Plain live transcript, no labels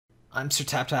I'm Sir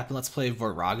Tap Tap and let's play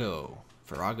Vorago.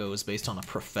 Vorago is based on a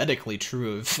prophetically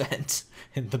true event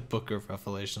in the Book of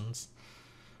Revelations.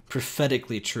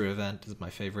 Prophetically true event is my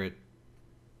favorite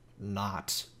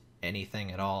not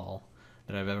anything at all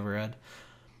that I've ever read.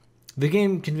 The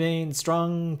game contains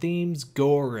strong themes,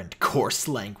 gore, and coarse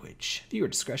language. Viewer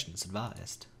discretion is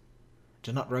advised.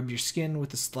 Do not rub your skin with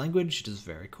this language, it is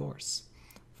very coarse.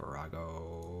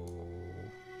 Vorago.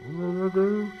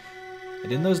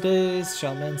 And in those days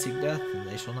shall men seek death, and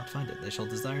they shall not find it. They shall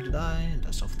desire to die, and I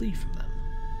shall flee from them.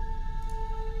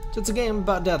 So it's a game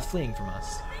about death fleeing from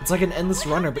us. It's like an endless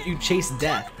runner, but you chase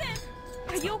death.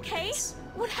 Are you okay?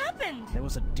 What happened? There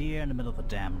was a deer in the middle of the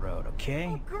damn road, okay?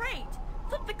 Oh, great!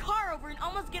 Flip the car over and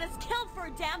almost get us killed for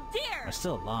a damn deer! We're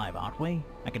still alive, aren't we?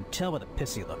 I can tell by the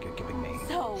pissy look you're giving me.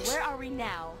 So, where are we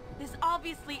now? This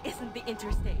obviously isn't the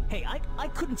interstate. Hey, I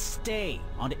couldn't stay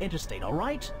on the interstate,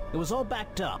 alright? It was all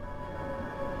backed up.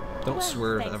 Don't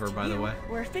swerve ever, by the way.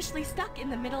 We're officially stuck in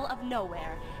the middle of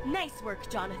nowhere. Nice work,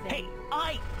 Jonathan. Hey,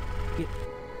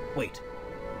 Wait.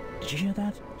 Did you hear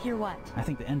that? Hear what? I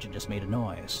think the engine just made a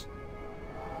noise.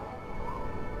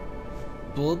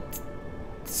 Well,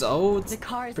 so it's the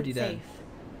car isn't pretty dead. safe.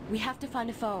 We have to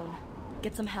find a phone.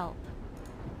 Get some help.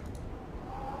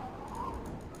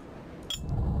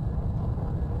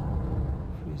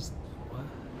 What?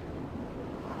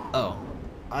 Oh,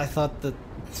 I thought the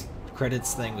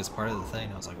credits thing was part of the thing.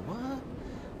 I was like, what?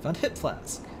 Found hip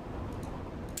flask.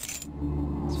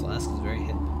 This flask is very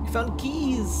hip. We found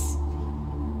keys.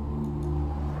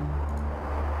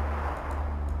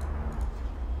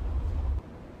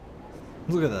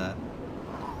 Look at that.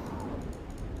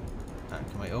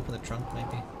 Alright, can I open the trunk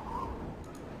maybe?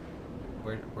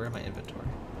 Where am I inventory?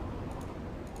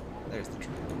 There's the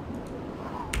trunk.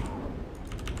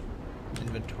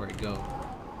 Inventory, go.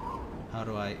 How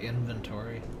do I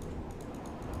inventory?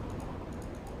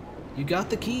 You got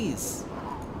the keys!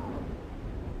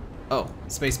 Oh,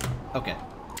 spacebar. Okay.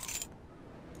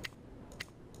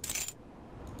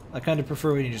 I kind of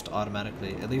prefer when you just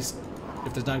automatically, at least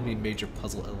if there's not going to be major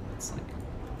puzzle elements, like,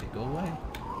 okay, go away.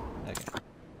 Okay.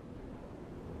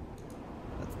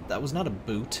 That was not a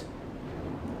boot.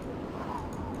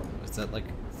 Was that like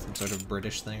some sort of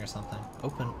British thing or something?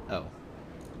 Open. Oh.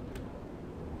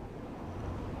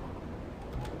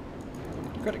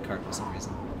 Credit card for some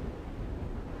reason.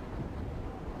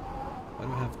 Why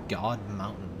do I have God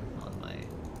Mountain on my...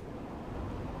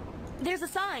 There's a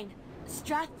sign!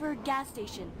 Stratford gas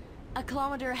station. A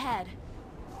kilometer ahead.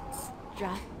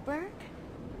 Stratford?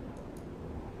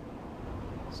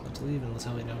 So to leave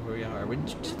until we know where we are.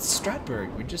 It's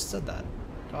Stratford. We just said that.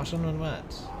 Caution when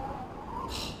wet.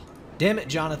 Damn it,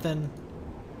 Jonathan.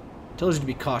 Told you to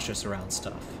be cautious around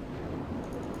stuff.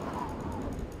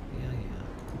 Yeah.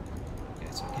 Okay,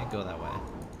 so I can't go that way.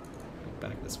 Go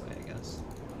back this way, I guess.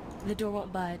 The door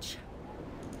won't budge.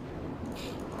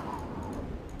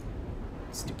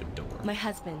 Stupid door. My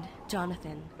husband,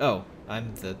 Jonathan. Oh,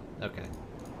 I'm the... okay.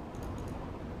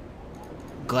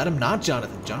 Glad I'm not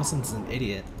Jonathan. Jonathan's an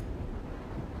idiot.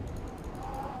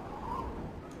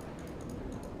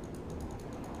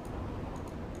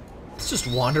 Let's just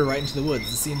wander right into the woods.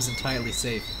 This seems entirely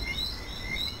safe.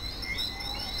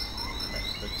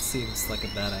 That seems like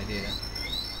a bad idea.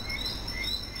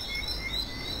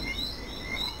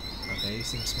 Okay, you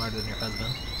seem smarter than your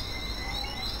husband.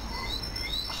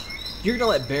 You're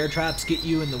gonna let bear traps get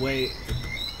you in the way,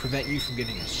 prevent you from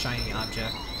getting a shiny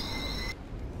object.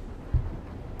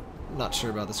 I'm not sure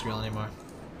about this girl anymore.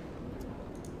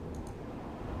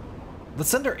 Let's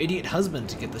send our idiot husband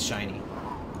to get the shiny.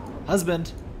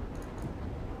 Husband!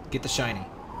 Get the shiny.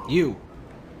 You!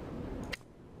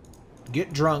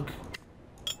 Get drunk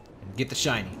and get the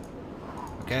shiny.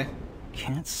 Okay?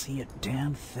 Can't see a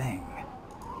damn thing.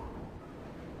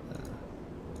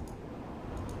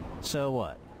 So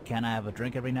what? Can I have a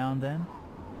drink every now and then?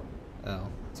 Oh,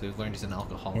 so we've learned he's an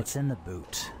alcoholic. It's in the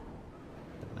boot.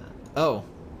 Oh.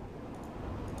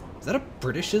 Is that a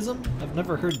Britishism? I've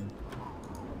never heard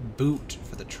boot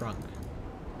for the trunk.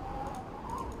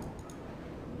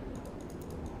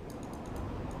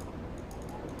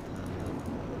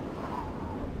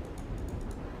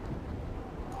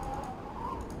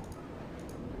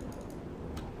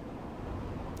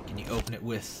 Can you open it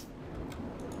with...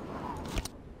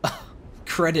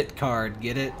 credit card,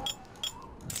 get it?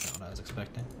 That's not what I was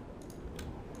expecting.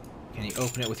 Can you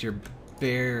open it with your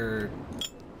bare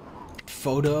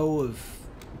photo of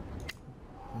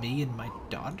me and my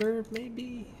daughter,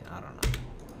 maybe? I don't know.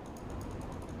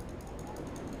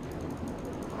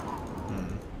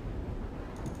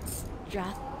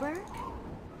 Stratford?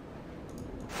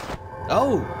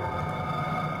 Oh!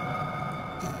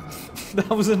 That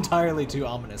was entirely too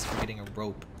ominous for getting a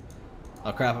rope.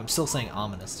 Oh crap, I'm still saying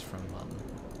ominous from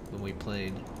when we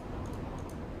played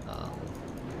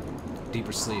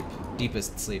Deepest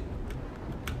Sleep.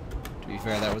 To be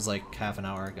fair, that was like half an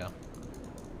hour ago.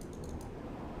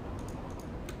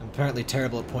 I'm apparently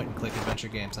terrible at point-and-click adventure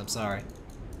games, I'm sorry.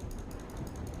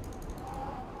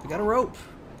 I got a rope!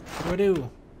 What do?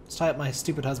 Let's tie up my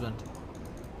stupid husband.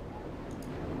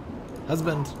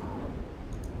 Husband!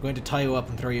 I'm going to tie you up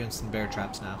and throw you in some bear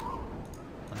traps now.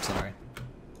 I'm sorry.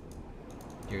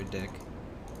 You're a dick.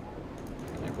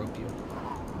 Can I rope you?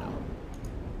 No.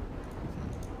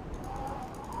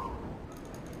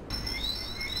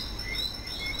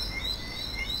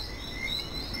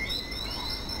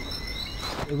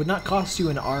 It would not cost you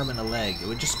an arm and a leg. It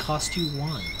would just cost you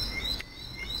one.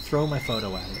 Throw my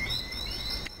photo at it.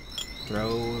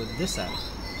 Throw this at it.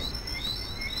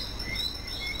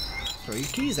 Throw your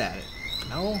keys at it.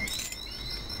 No.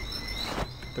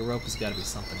 The rope has got to be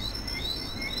something.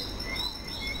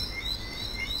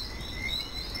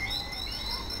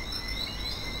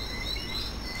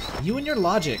 You and your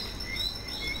logic.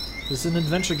 This is an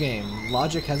adventure game.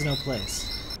 Logic has no place.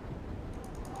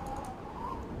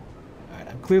 Alright,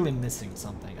 I'm clearly missing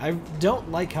something. I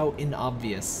don't like how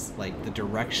inobvious, like, the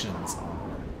directions are.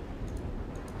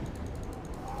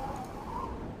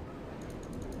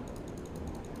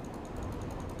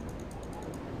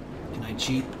 Can I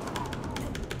cheat?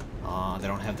 Aw, they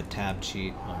don't have the tab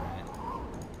cheat. Alright.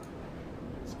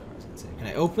 Can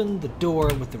I open the door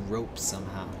with the rope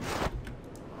somehow?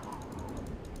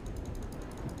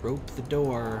 Rope the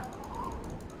door.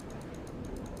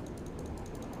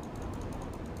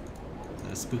 Is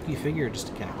that a spooky figure or just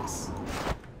a cactus?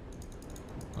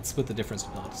 Let's split the difference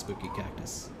between a spooky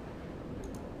cactus.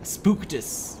 A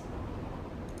spooktus!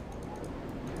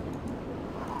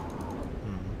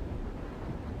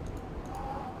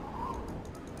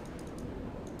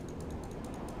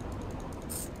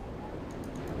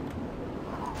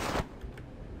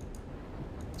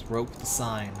 Let's rope the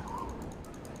sign.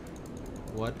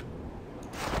 What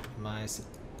am I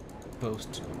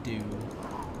supposed to do?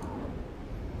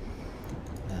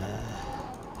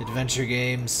 Adventure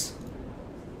games.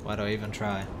 Why do I even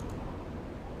try?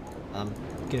 I'm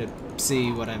gonna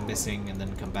see what I'm missing and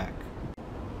then come back.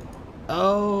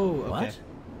 Oh, okay. What?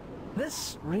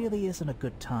 This really isn't a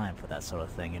good time for that sort of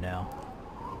thing, you know.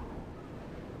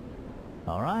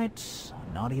 Alright,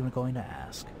 I'm not even going to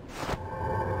ask.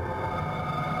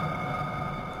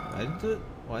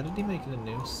 Why did he make it a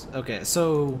noose? Okay,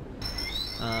 so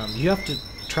you have to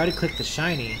try to click the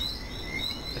shiny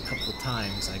a couple of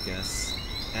times, I guess,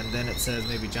 and then it says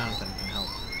maybe Jonathan can help.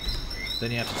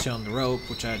 Then you have to show him the rope,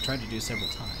 which I tried to do several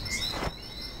times.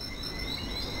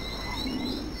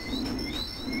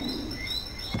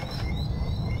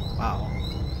 Wow,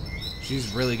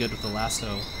 she's really good with the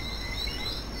lasso.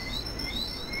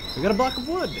 We got a block of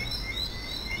wood.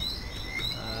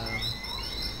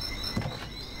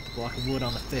 Block of wood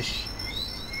on the fish.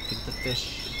 Get the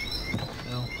fish.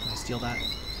 No, can I steal that? No.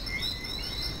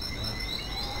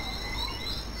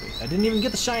 Wait, I didn't even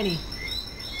get the shiny.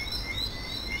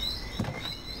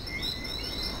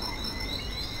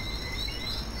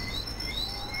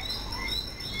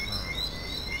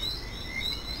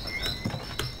 Okay.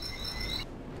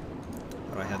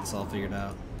 Thought I had this all figured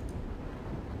out.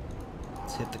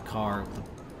 Let's hit the car.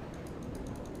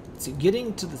 See,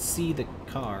 getting to see the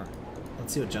car.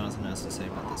 Let's see what Jonathan has to say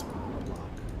about this block.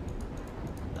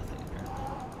 Nothing, apparently.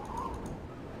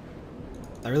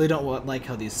 I really don't like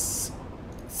how these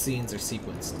scenes are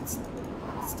sequenced. It's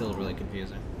still really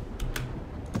confusing.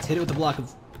 Let's hit it with the block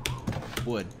of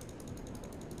wood.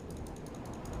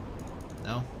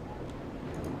 No?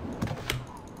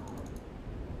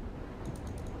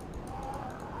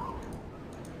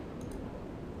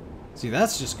 See,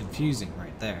 that's just confusing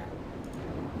right there.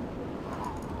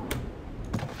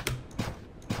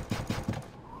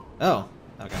 Oh,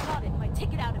 okay. Got it. My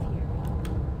ticket out of here.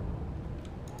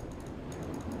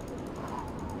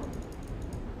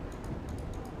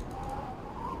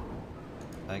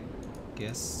 I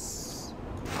guess.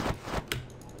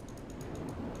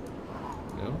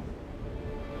 Go.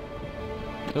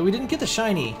 But we didn't get the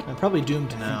shiny. I'm probably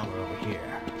doomed now. We're over here.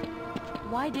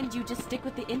 Why didn't you just stick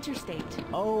with the interstate?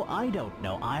 Oh, I don't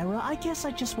know, Ira. I guess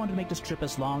I just wanted to make this trip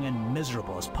as long and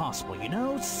miserable as possible, you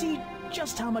know? See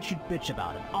just how much you'd bitch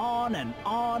about it. On and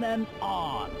on and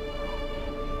on.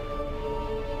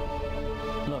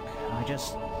 Look, I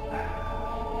just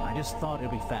thought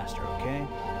it'd be faster, okay?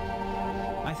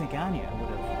 I think Anya would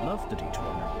have love the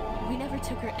detour. We never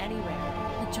took her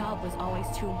anywhere. The job was always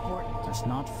too important. That's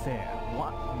not fair.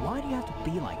 Why do you have to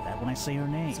be like that when I say her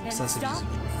name? Then Excessive stop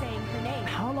usage. saying her name.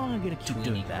 How long are you going to keep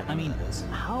doing that? I mean,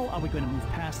 how are we going to move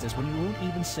past this when you won't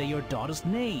even say your daughter's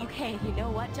name? Okay, you know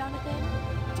what, Jonathan?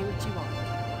 Do what you want.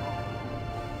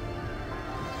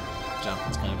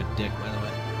 Jonathan's kind of a dick, by the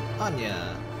way.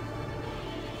 Anya!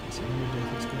 So your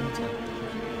death experience?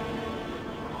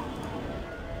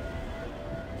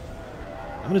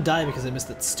 I'm gonna die because I missed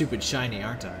that stupid shiny,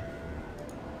 aren't I?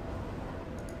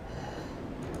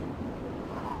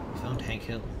 Found Hank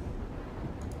Hill.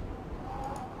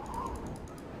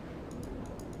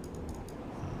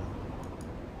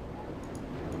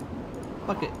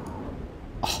 Bucket.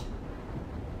 Oh.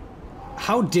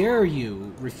 How dare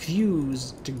you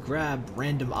refuse to grab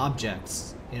random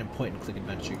objects in a point-and-click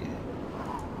adventure game?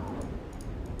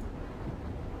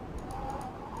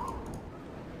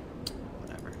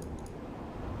 Whatever.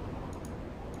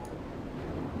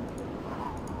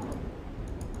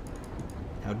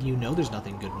 How do you know there's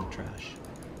nothing good in the trash?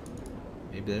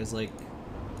 Maybe there's like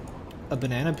a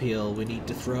banana peel we need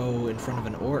to throw in front of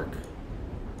an orc.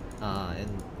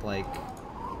 And like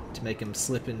to make him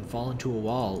slip and fall into a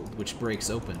wall which breaks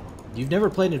open. You've never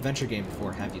played an adventure game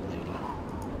before, have you, lady?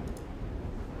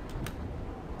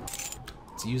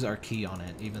 Let's use our key on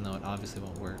it, even though it obviously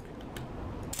won't work.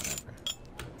 Whatever.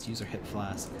 Let's use our hip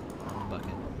flask on the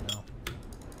bucket. No.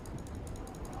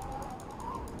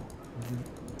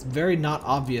 It's very not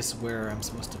obvious where I'm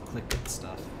supposed to click and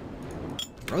stuff.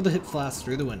 Throw the hip flask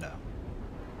through the window.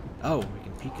 Oh, we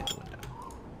can peek at the window.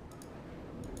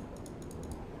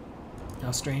 How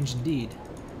strange indeed.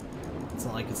 It's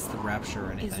not like it's the rapture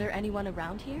or anything. Is there anyone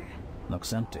around here?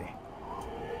 Looks empty.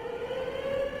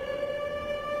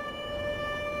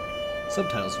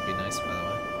 Subtitles would be nice, by the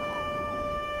way.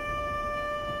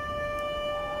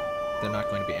 They're not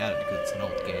going to be added because it's an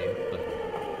old game, but...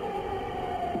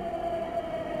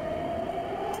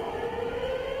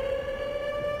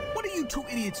 What are you two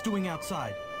idiots doing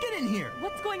outside? Get in here!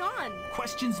 What's going on?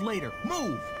 Questions later.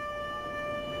 Move!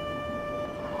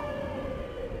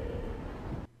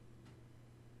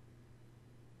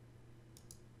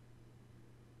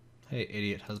 Hey,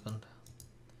 idiot husband.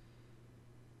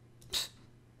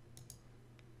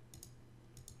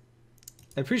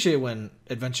 I appreciate when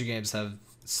adventure games have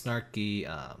snarky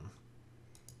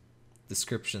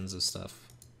descriptions of stuff.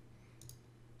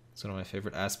 It's one of my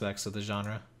favorite aspects of the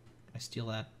genre. Can I steal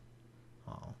that?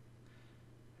 Oh.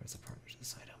 There's a partner to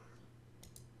this item.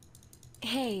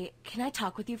 Hey, can I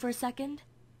talk with you for a second?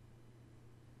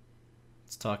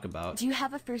 Let's talk about... Do you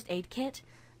have a first aid kit?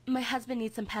 My husband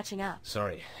needs some patching up.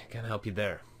 Sorry, I can't help you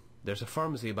there. There's a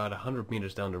pharmacy about 100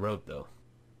 meters down the road, though.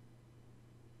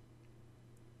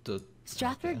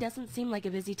 Stratford Okay. doesn't seem like a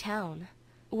busy town.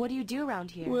 What do you do around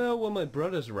here? Well, when my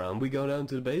brother's around, we go down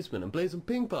to the basement and play some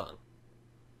ping pong.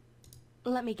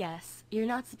 Let me guess. You're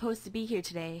not supposed to be here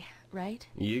today, right?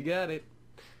 You got it.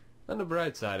 On the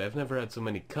bright side, I've never had so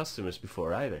many customers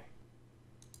before either.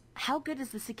 How good is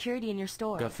the security in your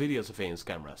store? Got video surveillance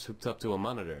cameras hooked up to a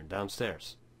monitor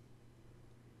downstairs.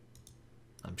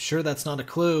 I'm sure that's not a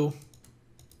clue.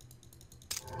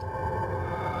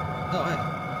 Oh,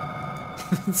 hey.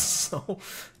 It's so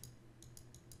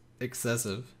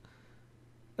excessive.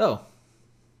 Oh.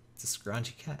 It's a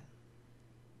scroungy cat.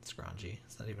 Scroungy.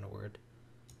 Is that even a word?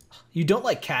 You don't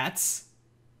like cats?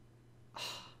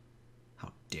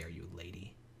 How dare you,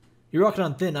 lady. You're walking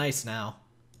on thin ice now.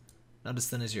 Not as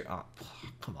thin as your... Oh,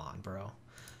 come on, bro.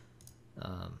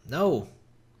 No.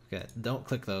 Okay, don't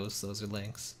click those. Those are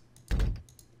links.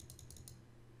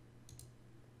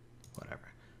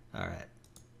 Whatever. Alright.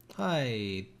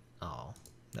 Hi. Oh,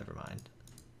 never mind.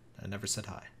 I never said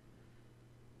hi.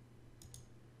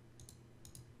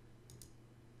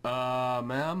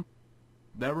 Ma'am?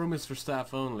 That room is for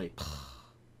staff only.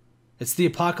 It's the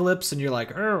apocalypse and you're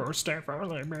like, oh, staff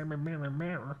only. At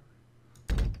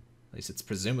least it's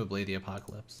presumably the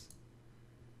apocalypse.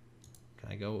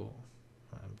 Can I go?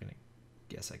 I'm gonna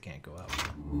guess I can't go out.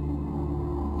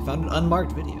 I found an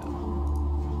unmarked video.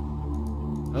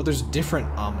 Oh, there's different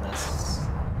ominous.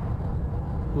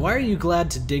 Why are you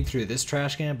glad to dig through this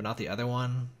trash can but not the other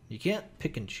one? You can't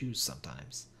pick and choose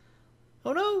sometimes.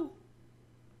 Oh no!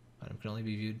 Item can only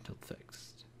be viewed until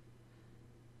fixed.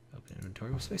 Open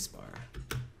inventory with spacebar.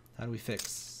 How do we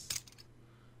fix?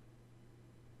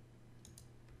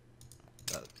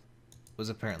 That was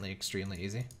apparently extremely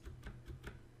easy.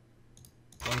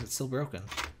 Why is it still broken?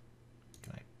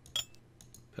 Can I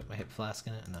put my hip flask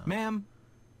in it? No. Ma'am,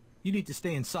 you need to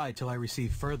stay inside till I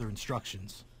receive further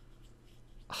instructions.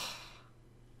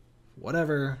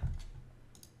 Whatever.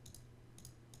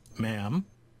 Ma'am,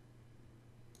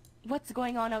 What's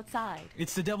going on outside?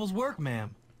 It's the devil's work,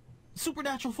 ma'am.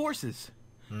 Supernatural forces.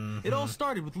 It all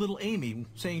started with little Amy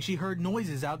saying she heard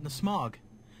noises out in the smog.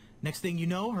 Next thing you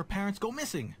know, her parents go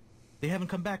missing. They haven't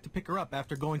come back to pick her up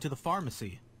after going to the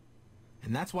pharmacy.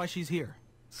 And that's why she's here.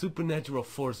 Supernatural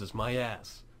forces, my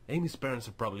ass. Amy's parents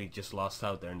are probably just lost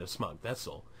out there in the smog, that's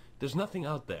all. There's nothing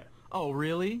out there. Oh,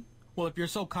 really? Well, if you're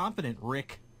so confident,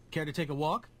 Rick, care to take a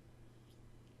walk?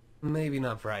 Maybe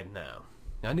not right now.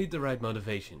 I need the right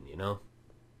motivation, you know?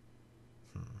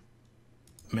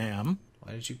 Ma'am?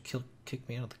 Why did you kick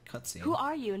me out of the cutscene? Who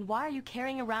are you and why are you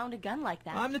carrying around a gun like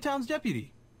that? I'm the town's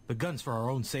deputy. The gun's for our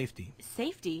own safety.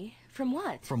 Safety? From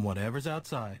what? From whatever's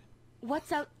outside.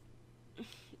 What's out...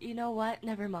 You know what?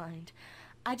 Never mind.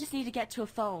 I just need to get to a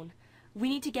phone. We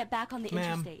need to get back on the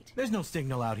Ma'am, interstate. there's no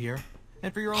signal out here.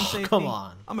 And for your own safety, come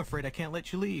on. I'm afraid I can't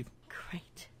let you leave.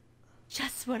 Great.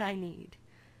 Just what I need.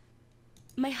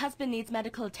 My husband needs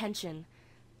medical attention.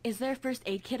 Is there a first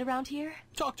aid kit around here?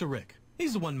 Talk to Rick.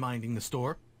 He's the one minding the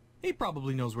store. He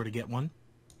probably knows where to get one.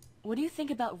 What do you think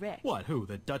about Rick? What, who,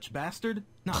 the Dutch bastard?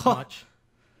 Not much.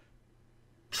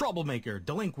 Troublemaker,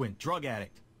 delinquent, drug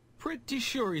addict. Pretty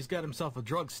sure he's got himself a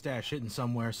drug stash hidden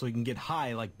somewhere so he can get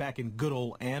high like back in good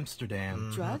old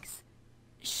Amsterdam. Drugs?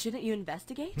 Shouldn't you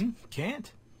investigate?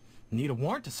 Can't. Need a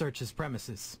warrant to search his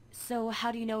premises. So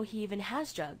how do you know he even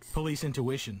has drugs? Police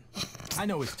intuition. I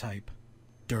know his type.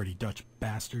 Dirty Dutch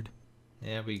bastard.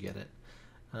 Yeah, we get it.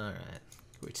 Alright.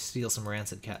 Can we steal some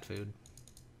rancid cat food?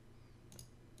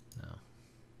 No.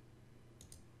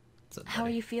 How are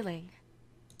you feeling?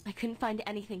 I couldn't find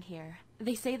anything here.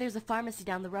 They say there's a pharmacy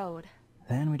down the road.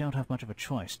 Then we don't have much of a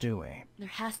choice, do we? There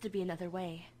has to be another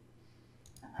way.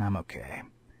 I'm okay.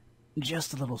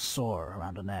 Just a little sore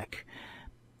around the neck.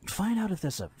 Find out if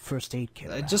there's a first aid kit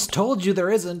I around. just told you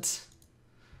there isn't.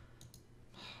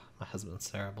 My husband's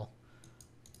terrible.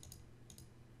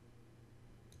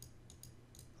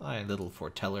 Hi, little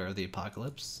foreteller of the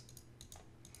apocalypse.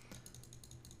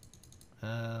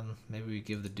 Maybe we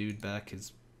give the dude back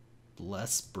his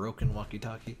less broken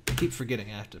walkie-talkie. I keep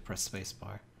forgetting I have to press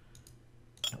spacebar.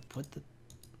 No, what the...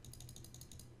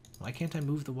 Why can't I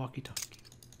move the walkie-talkie?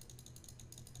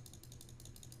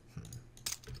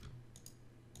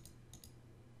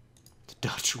 The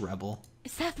Dutch rebel.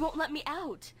 Seth won't let me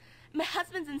out. My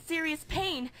husband's in serious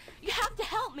pain. You have to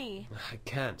help me. I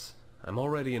can't. I'm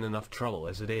already in enough trouble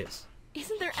as it is.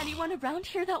 Isn't there anyone around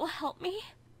here that will help me?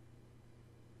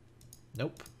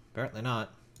 Nope, apparently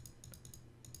not.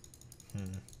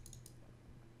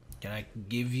 Can I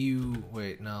give you...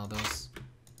 Wait, no, those...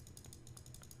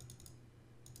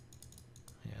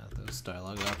 Yeah, those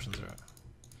dialogue options are...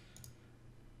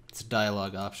 It's a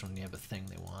dialogue option when you have a thing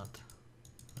they want.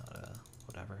 Not a...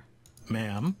 whatever.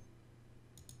 Ma'am?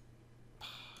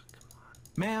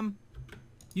 Ma'am,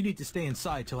 you need to stay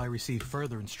inside till I receive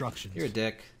further instructions. You're a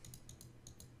dick.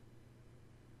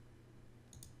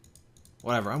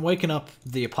 Whatever, I'm waking up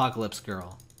the apocalypse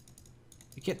girl.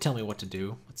 You can't tell me what to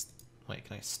do. Wait,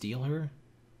 can I steal her?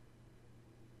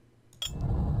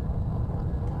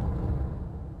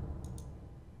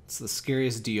 It's the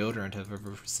scariest deodorant I've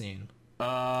ever seen.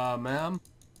 Ma'am?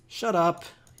 Shut up.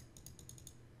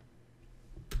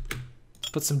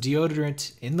 Put some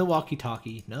deodorant in the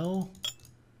walkie-talkie. No.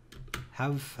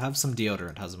 Have some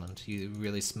deodorant, husband. You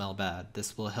really smell bad.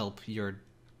 This will help your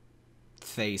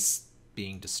face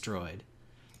being destroyed.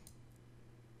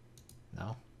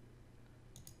 No.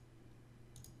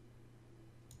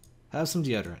 Have some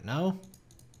deodorant. No?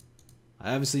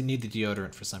 I obviously need the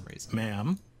deodorant for some reason.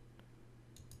 Ma'am?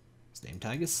 His name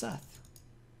tag is Seth.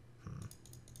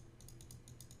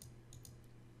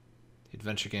 The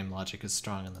adventure game logic is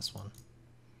strong in this one.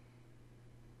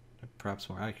 Or perhaps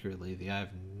more accurately, the I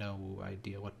have no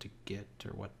idea what to get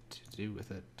or what to do with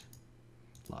it.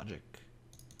 Logic.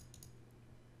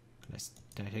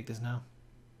 Can I take this now?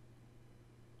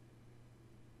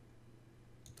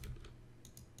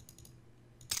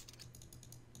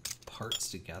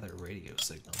 Parts to gather radio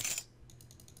signals.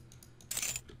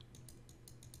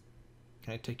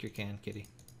 Can I take your can, kitty?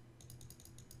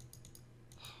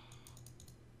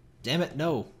 Damn it,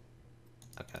 no!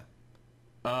 Okay.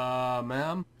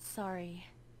 Ma'am? Sorry.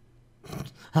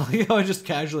 I like how I just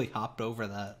casually hopped over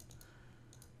that.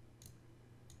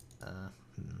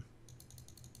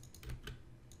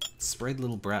 Spray the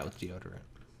little brat with deodorant.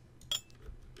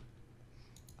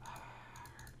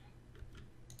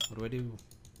 What do I do?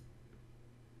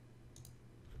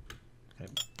 Can I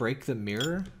break the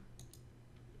mirror?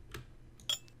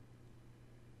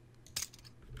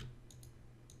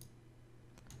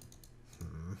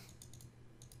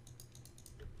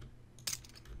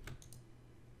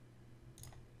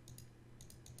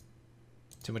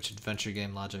 Too much adventure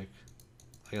game logic.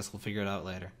 I guess we'll figure it out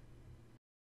later.